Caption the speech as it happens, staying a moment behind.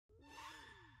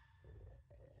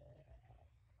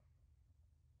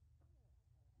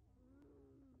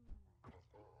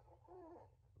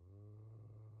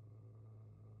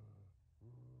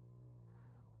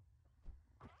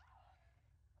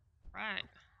Alright.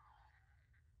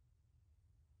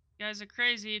 You guys are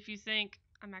crazy if you think...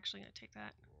 I'm actually gonna take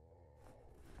that.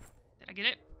 Did I get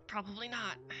it? Probably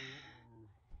not.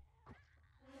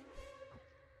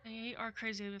 They are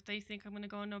crazy if they think I'm gonna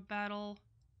go into a battle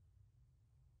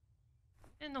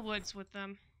in the woods with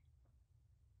them.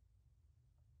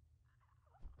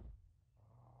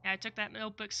 Yeah, I took that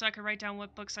notebook so I could write down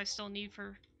what books I still need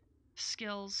for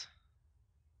skills.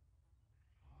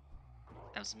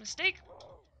 That was a mistake.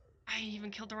 I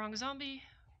even killed the wrong zombie.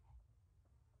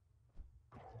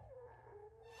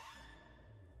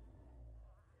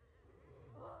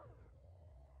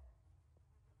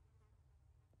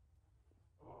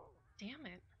 Damn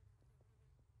it.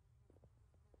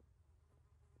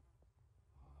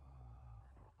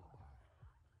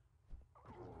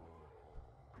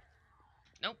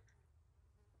 Nope.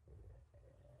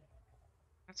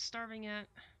 Not starving yet.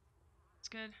 It's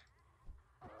good.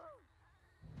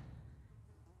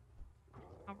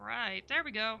 Alright, there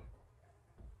we go.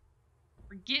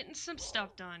 We're getting some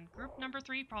stuff done. Group number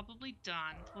 3 probably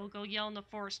done. We'll go yell in the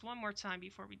forest one more time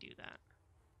before we do that.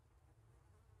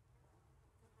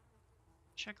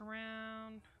 Check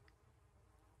around.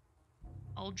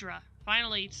 Uldra.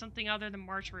 Finally, something other than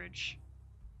March Ridge.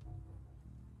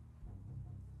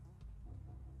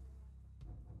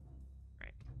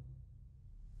 Right.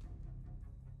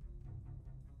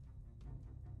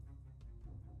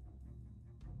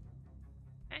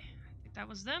 Okay, I think that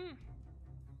was them.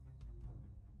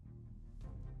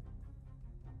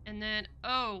 And then,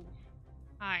 oh,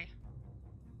 hi.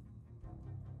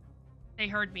 They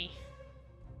heard me.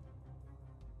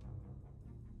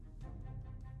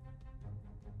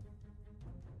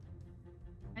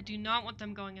 I do not want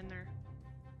them going in there.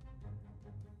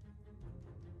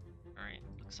 Alright,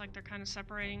 looks like they're kind of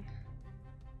separating.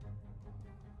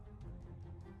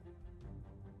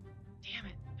 Damn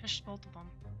it, pushed both of them.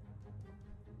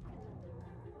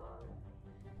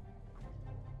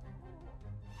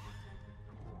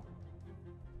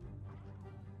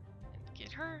 And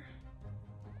get her.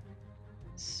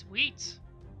 Sweet.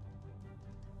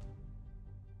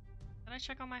 Did I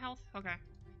check on my health? Okay.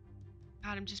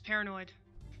 God, I'm just paranoid.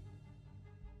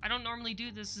 I don't normally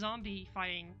do this zombie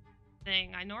fighting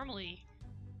thing. I normally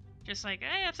just like,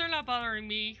 hey, if they're not bothering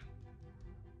me,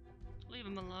 leave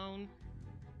them alone.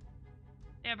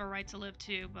 They have a right to live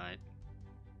too, but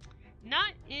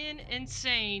not in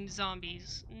insane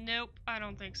zombies. Nope, I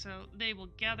don't think so. They will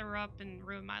gather up and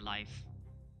ruin my life.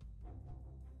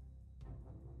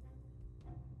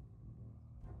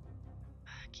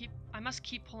 I must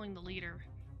keep pulling the leader.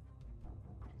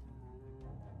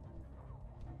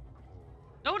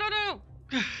 No, no,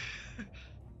 no!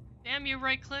 Damn you,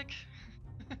 right click.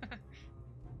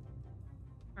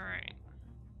 Alright.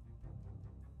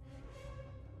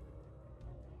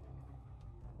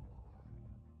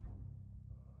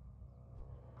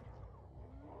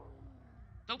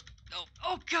 Nope, nope.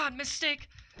 Oh god, mistake!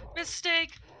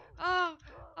 Mistake! Oh,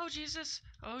 oh Jesus.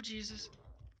 Oh Jesus.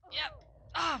 Yep.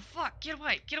 Oh fuck, get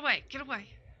away, get away, get away.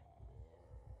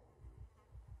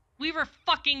 We were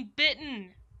fucking bitten!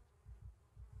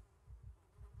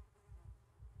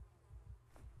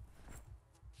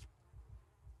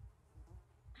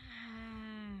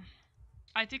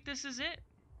 I think this is it.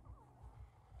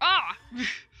 Ah!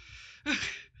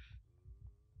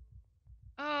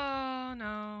 Oh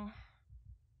no.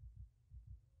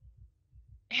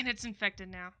 And it's infected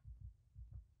now.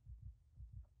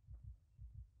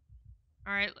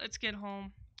 Alright, let's get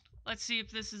home. Let's see if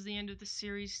this is the end of the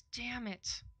series. Damn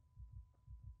it.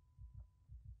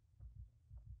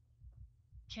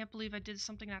 Can't believe I did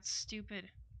something that stupid.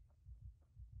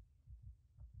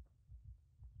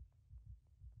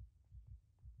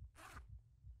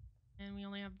 And we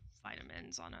only have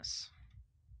vitamins on us.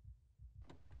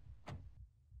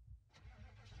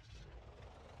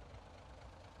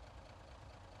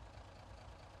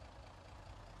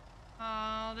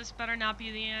 Oh, this better not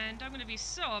be the end. I'm gonna be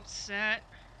so upset.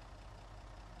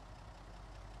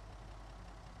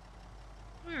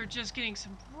 We were just getting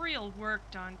some real work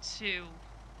done, too.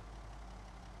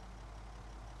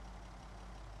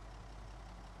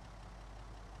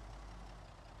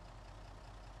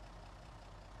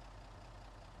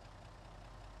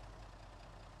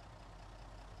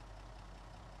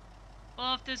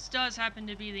 Well, if this does happen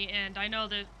to be the end, I know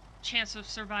the chance of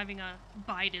surviving a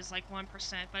bite is like 1%,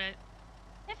 but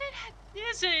if it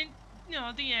isn't, you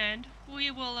know, the end,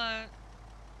 we will,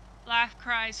 laugh,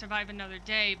 cry, survive another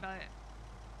day, but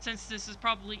since this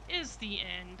probably is the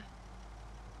end,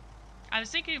 I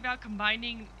was thinking about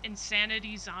combining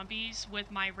insanity zombies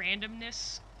with my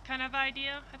randomness kind of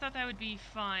idea. I thought that would be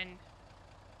fun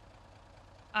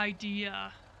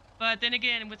idea, But then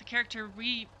again, with the character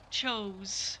we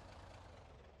chose,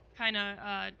 kind of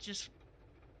just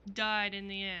died in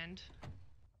the end.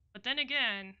 But then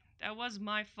again, that was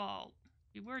my fault.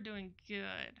 We were doing good.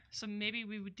 So maybe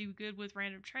we would do good with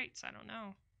random traits. I don't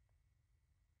know.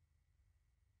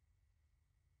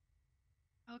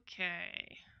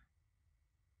 Okay.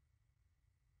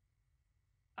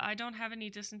 I don't have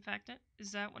any disinfectant.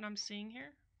 Is that what I'm seeing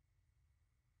here?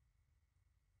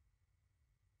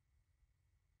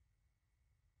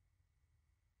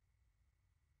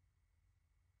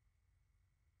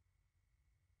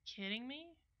 Kidding me?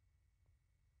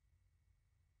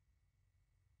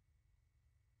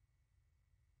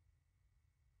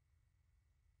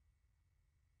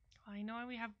 I know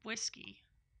we have whiskey.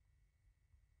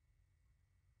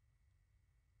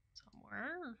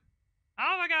 Somewhere.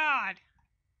 Oh my god!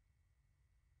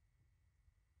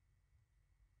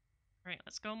 Alright,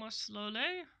 let's go more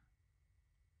slowly.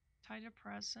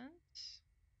 Antidepressant.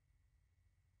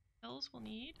 Pills we'll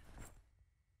need.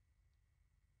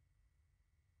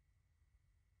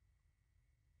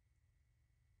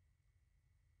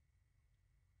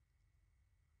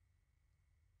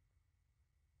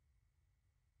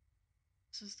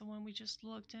 This is the one we just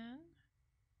looked in.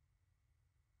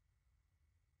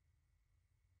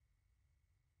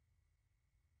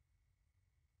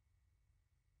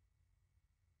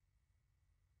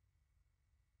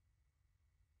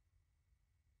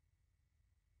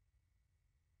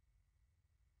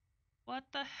 What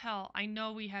the hell? I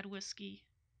know we had whiskey.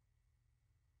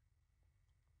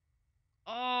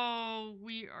 Oh,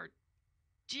 we are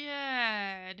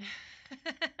dead.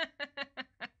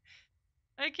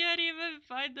 I can't even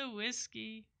find the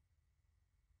whiskey.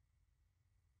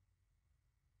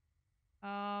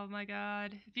 Oh my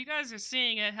god. If you guys are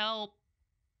seeing it, help.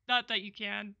 Not that you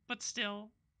can, but still.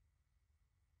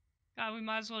 God, we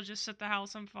might as well just set the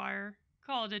house on fire.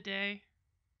 Call it a day.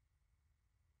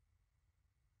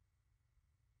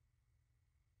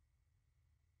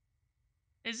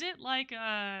 Is it like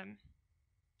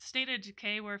State of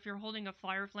Decay where if you're holding a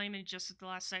fire flame and just at the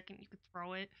last second you could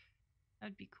throw it?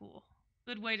 That'd be cool.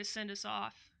 Good way to send us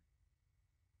off.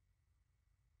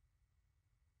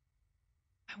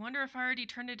 I wonder if I already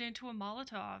turned it into a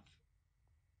Molotov.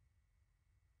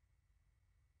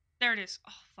 There it is.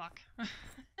 Oh, fuck.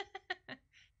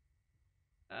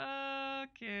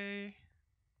 Okay.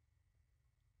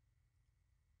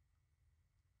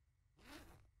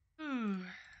 Ooh.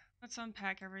 Let's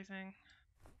unpack everything.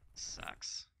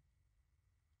 Sucks.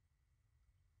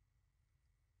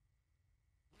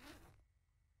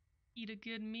 Eat a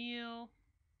good meal.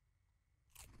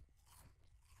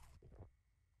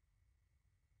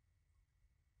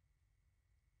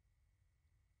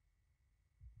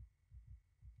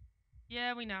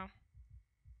 Yeah, we know.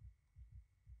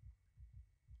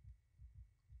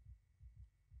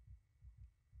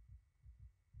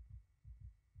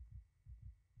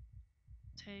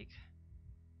 Take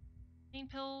pain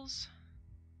pills.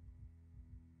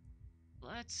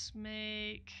 Let's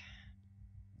make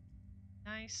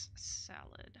nice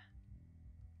salad.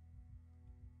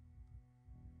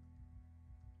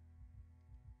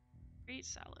 Great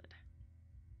salad.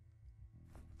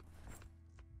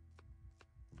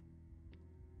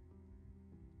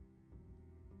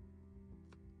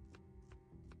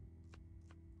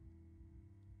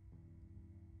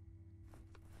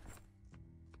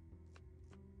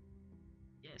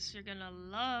 Yes, you're gonna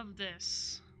love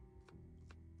this.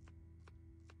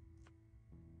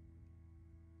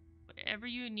 Whatever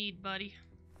you need, buddy.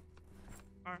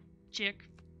 Or chick.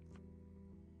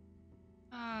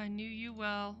 Ah, I knew you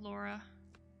well, Laura.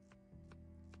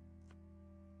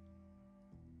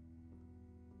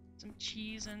 Some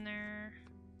cheese in there.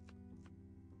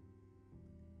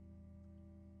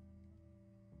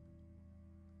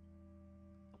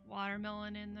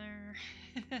 Watermelon in there.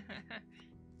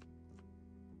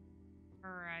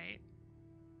 Alright.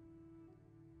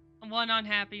 One on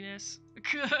happiness.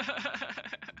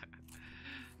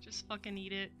 Just fucking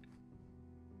eat it.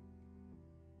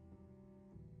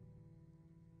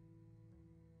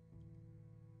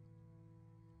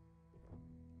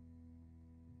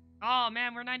 Oh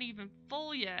man, we're not even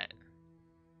full yet.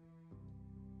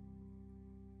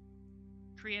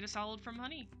 Create a salad from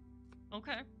honey.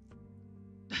 Okay.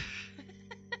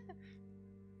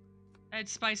 Add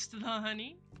spice to the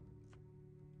honey.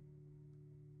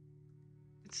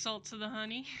 Add salt to the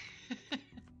honey.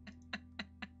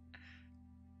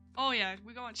 Oh yeah,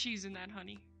 we want cheese in that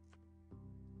honey.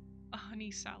 A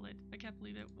honey salad. I can't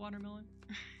believe it. Watermelon.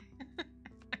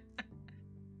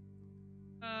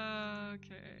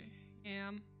 Okay.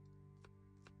 Ham.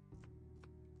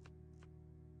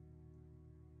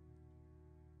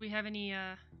 we have any,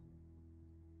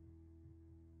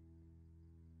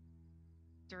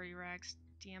 dirty rags?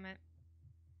 Damn it.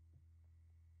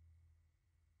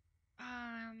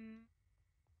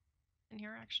 In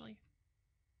here, actually.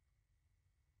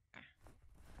 Okay.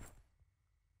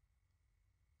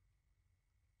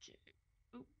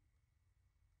 Oop.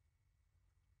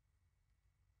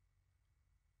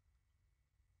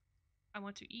 I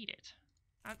want to eat it.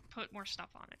 I'll put more stuff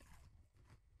on it.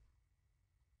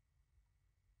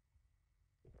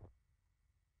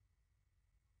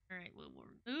 Alright, we'll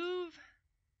remove.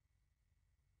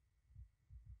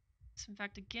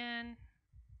 Disinfect again.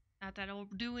 Not that it'll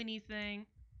do anything.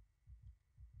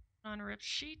 On a ripped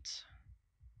sheet.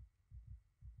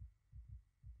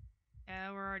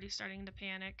 Yeah, we're already starting to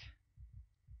panic.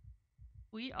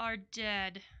 We are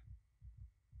dead.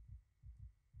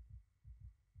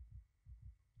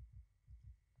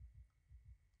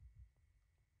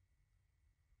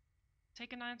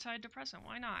 Take an antidepressant,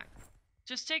 why not?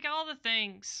 Just take all the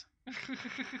things.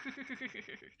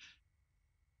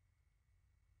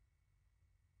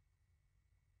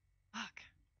 Fuck.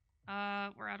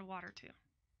 We're out of water too.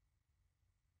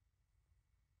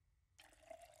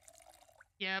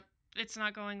 Yep, it's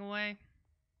not going away.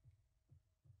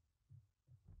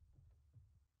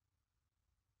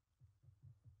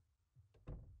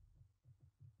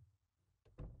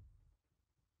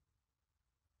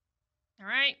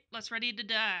 Alright, let's ready to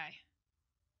die.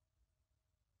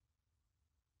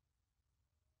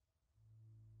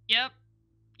 Yep.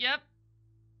 Yep.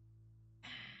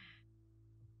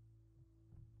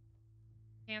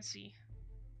 Can't see.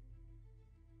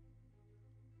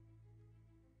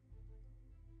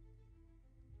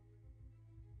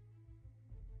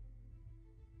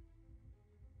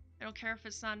 I don't care if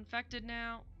it's not infected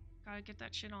now. Gotta get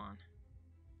that shit on.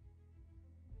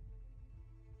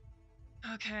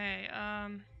 Okay,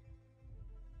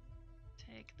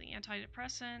 take the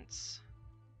antidepressants.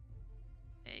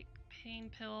 Take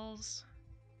pain pills.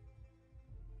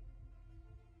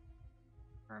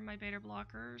 Or my beta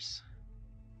blockers.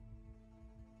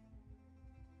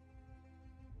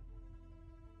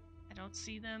 I don't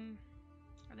see them.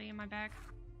 Are they in my bag?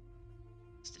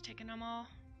 Just to taking them all.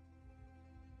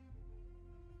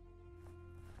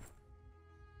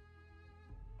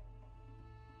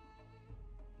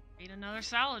 Eat another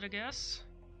salad, I guess.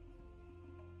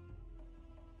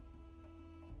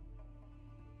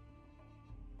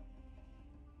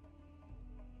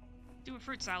 Do a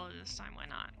fruit salad this time, why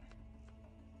not?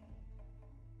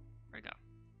 Where'd it go?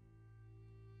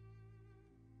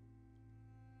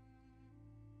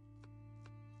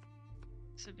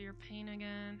 Severe pain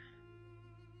again.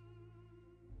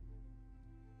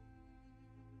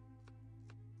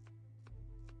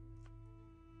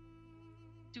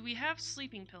 Do we have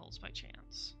sleeping pills by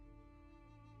chance?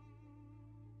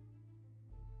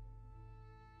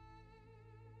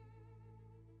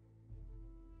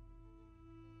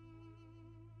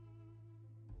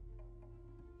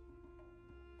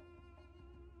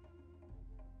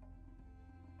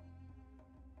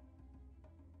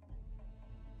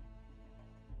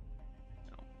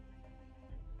 No.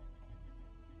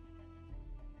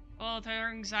 Well, with our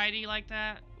anxiety like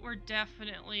that, we're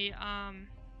definitely,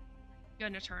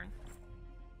 gonna turn.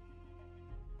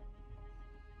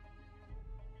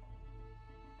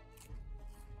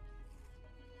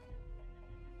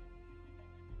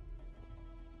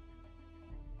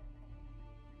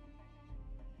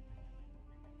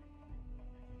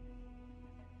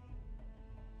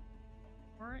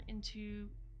 We're into...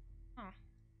 Huh.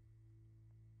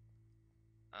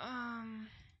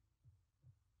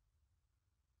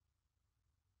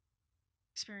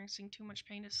 Experiencing too much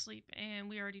pain to sleep, and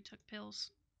we already took pills.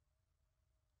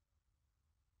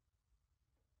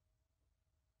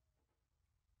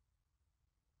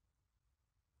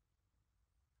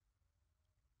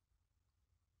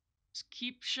 Just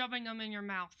keep shoving them in your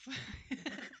mouth.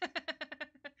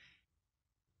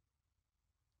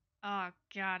 Oh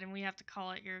god, and we have to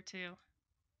call it here too.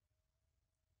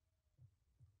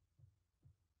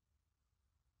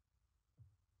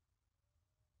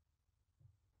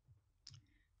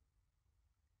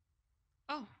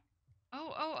 Oh.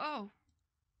 Oh.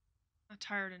 Not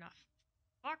tired enough.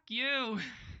 Fuck you!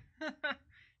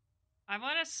 I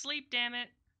wanna sleep, damn it.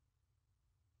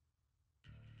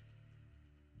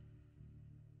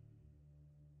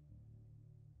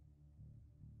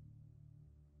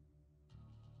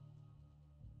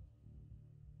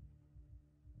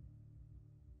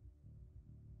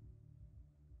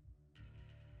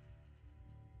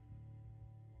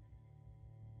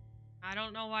 I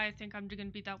don't know why I think I'm gonna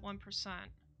be that 1%.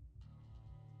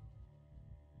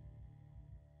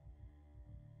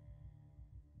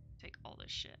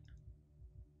 this shit.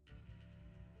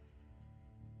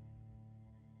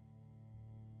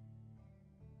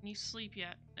 Can you sleep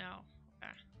yet? No.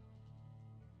 Okay.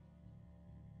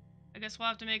 I guess we'll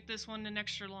have to make this one an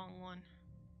extra long one.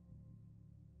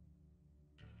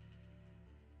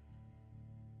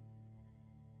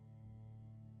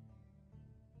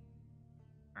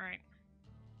 Alright.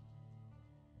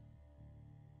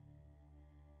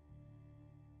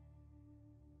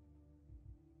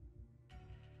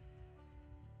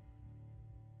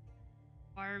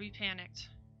 Why are we panicked?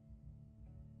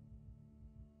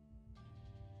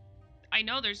 I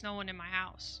know there's no one in my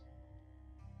house.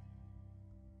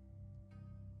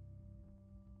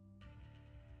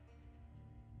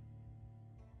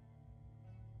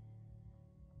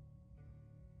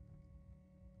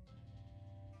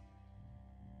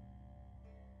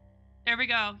 There we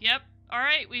go. Yep.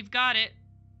 Alright, we've got it.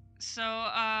 So,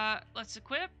 let's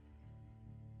equip.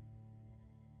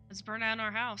 Let's burn down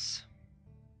our house.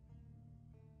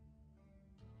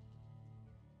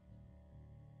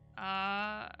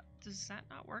 Does that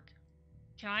not work?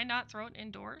 Can I not throw it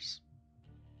indoors?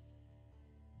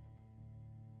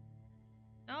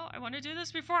 No, I want to do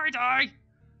this before I die!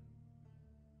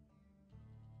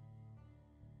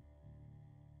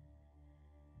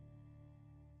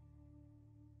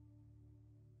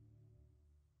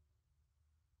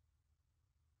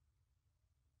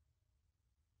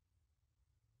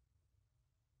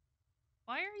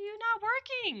 Why are you not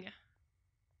working?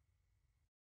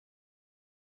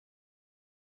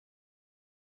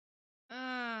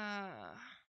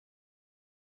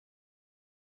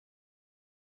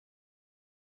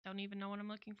 Don't even know what I'm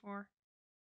looking for.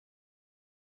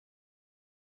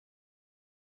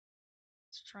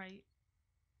 Let's try it.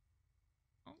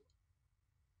 Oh.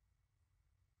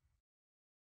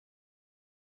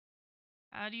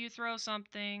 How do you throw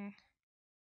something?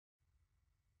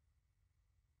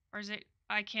 Or is it...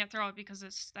 I can't throw it because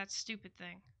it's that stupid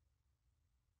thing.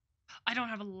 I don't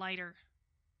have a lighter.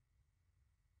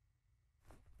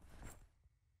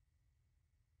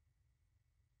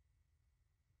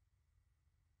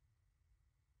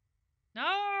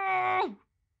 No!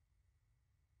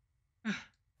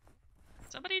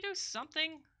 Somebody do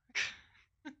something.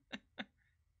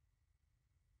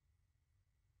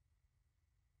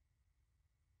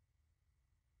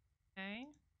 Okay.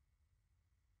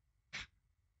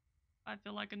 I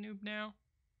feel like a noob now.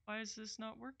 Why is this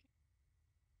not working?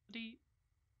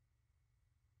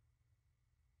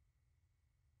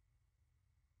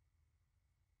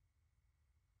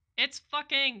 It's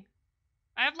fucking...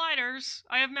 I have lighters.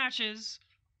 I have matches.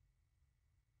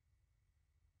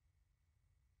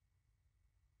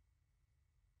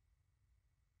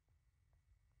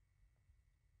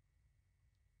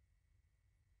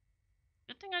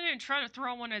 Good thing I didn't try to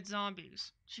throw one at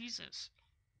zombies. Jesus.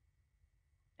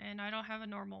 And I don't have a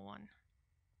normal one.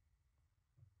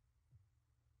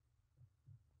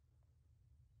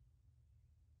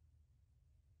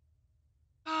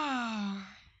 Oh.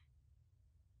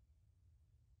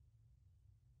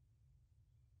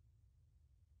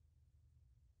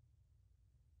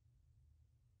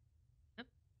 Yep.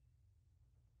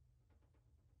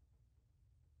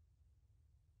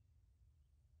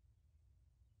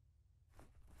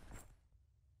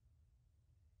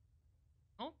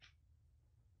 Oh.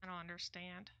 I don't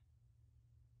understand.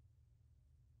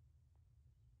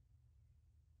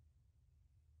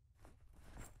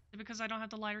 Is it because I don't have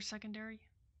the lighter secondary?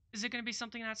 Is it going to be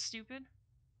something that's stupid?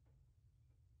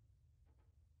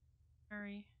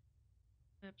 Secondary.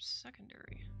 Lips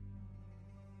secondary.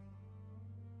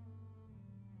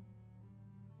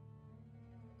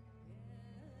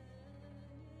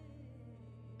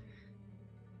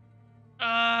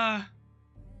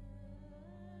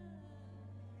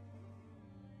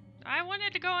 I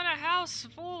wanted to go in a house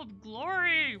full of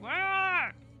glory. What?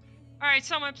 Alright,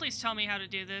 someone please tell me how to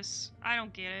do this. I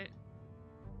don't get it.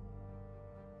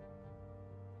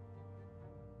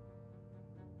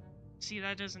 See,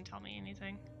 that doesn't tell me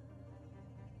anything.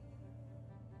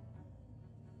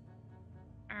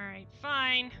 Alright,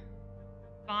 fine.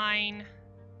 Fine.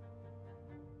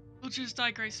 We'll just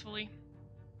die gracefully.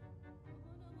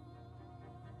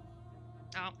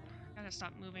 Oh, gotta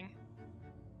stop moving.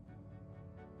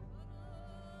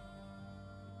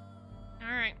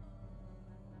 Alright.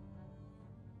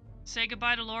 Say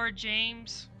goodbye to Lord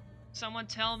James. Someone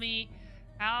tell me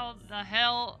how the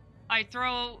hell I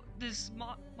throw this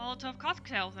Molotov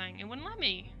cocktail thing. It wouldn't let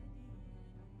me.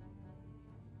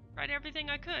 Tried everything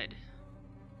I could.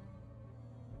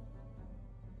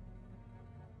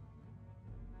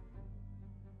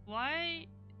 Why?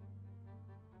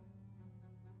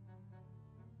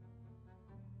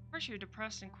 For course you're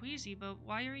depressed and queasy, but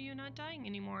why are you not dying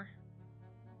anymore?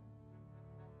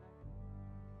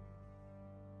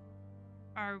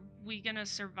 Are we gonna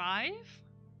survive?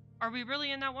 Are we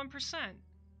really in that 1%?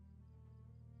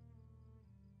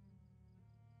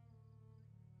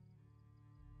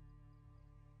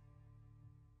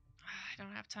 I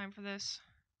don't have time for this.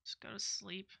 Just go to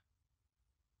sleep.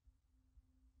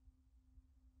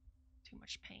 Too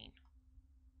much pain.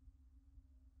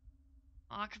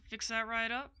 Oh, I can fix that right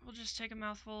up. We'll just take a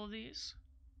mouthful of these.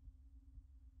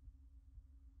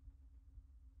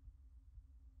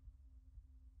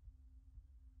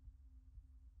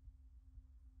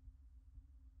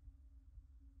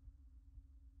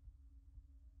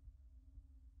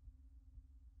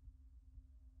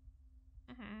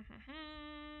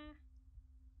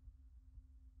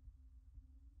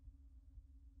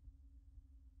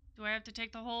 Do I have to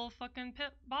take the whole fucking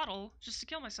bottle just to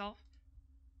kill myself?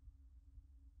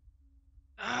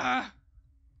 Ugh!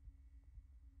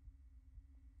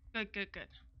 Good, good, good.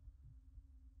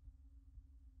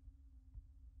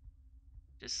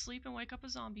 Just sleep and wake up a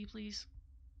zombie, please.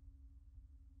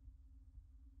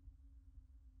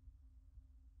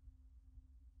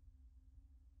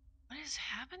 What is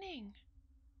happening?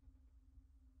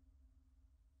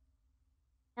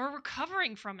 We're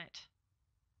recovering from it.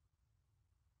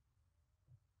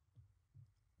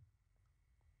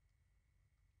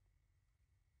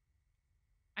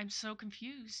 I'm so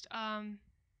confused. I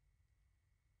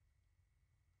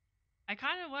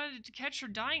kind of wanted to catch her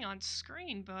dying on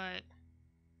screen, but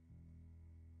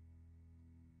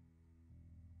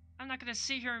I'm not gonna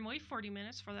sit here and wait 40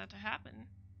 minutes for that to happen.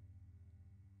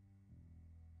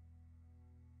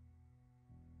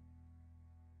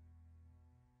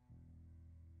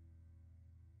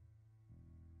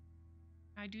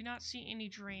 I do not see any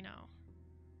Drano.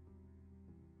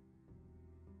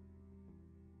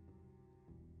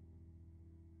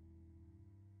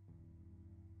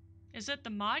 Is it the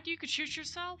mod you could shoot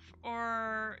yourself,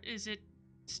 or is it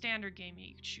standard game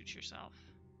you could shoot yourself?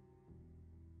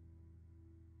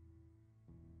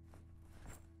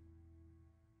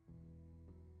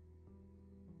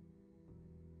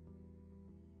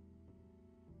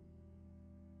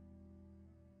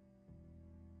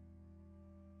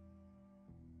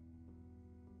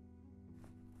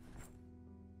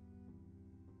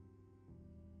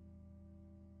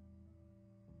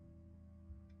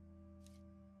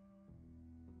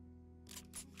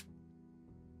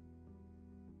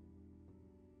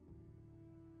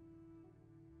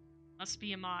 Must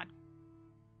be a mod.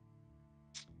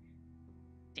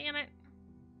 Damn it.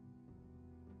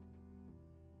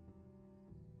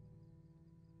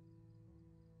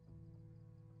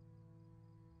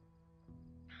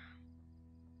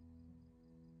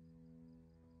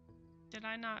 Did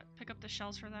I not pick up the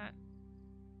shells for that?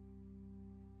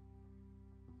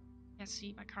 Can't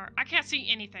see my car. I can't see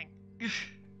anything.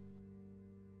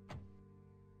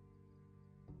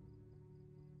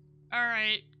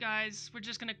 Alright, guys, we're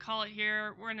just gonna call it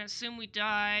here. We're gonna assume we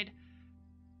died.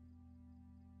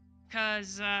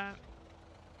 Because, I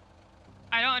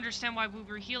don't understand why we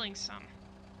were healing some.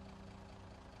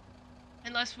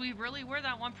 Unless we really were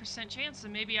that 1% chance,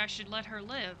 then maybe I should let her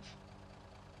live.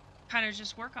 Kind of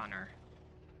just work on her.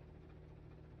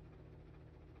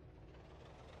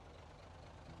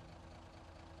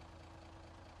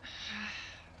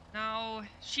 No,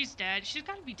 she's dead. She's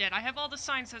gotta be dead. I have all the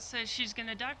signs that says she's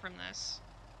gonna die from this.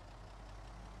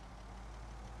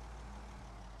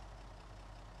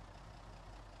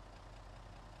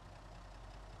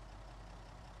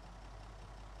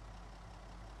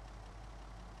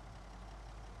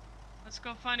 Let's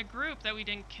go find a group that we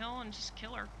didn't kill and just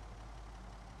kill her.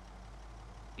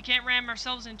 We can't ram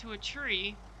ourselves into a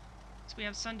tree, because we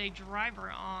have Sunday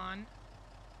Driver on.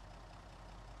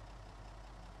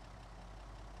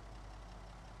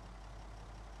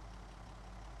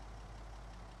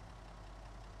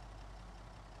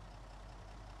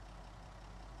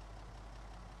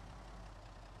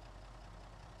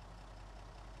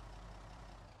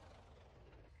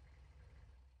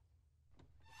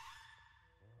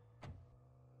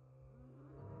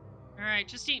 Alright,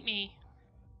 just eat me.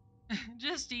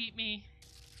 Just eat me.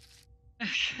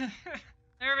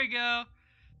 There we go.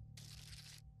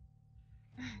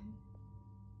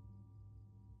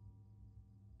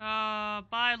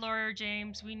 Bye, Lawyer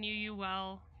James. We knew you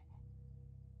well.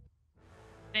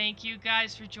 Thank you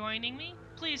guys for joining me.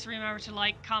 Please remember to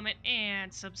like, comment,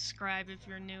 and subscribe if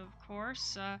you're new, of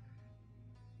course.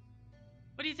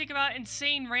 What do you think about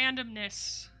insane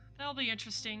randomness? That'll be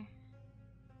interesting.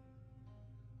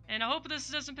 And I hope this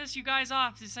doesn't piss you guys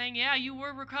off. Just saying, yeah, you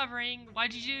were recovering.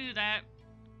 Why'd you do that?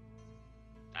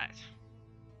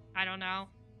 I don't know.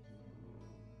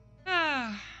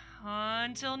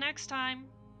 Until next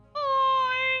time.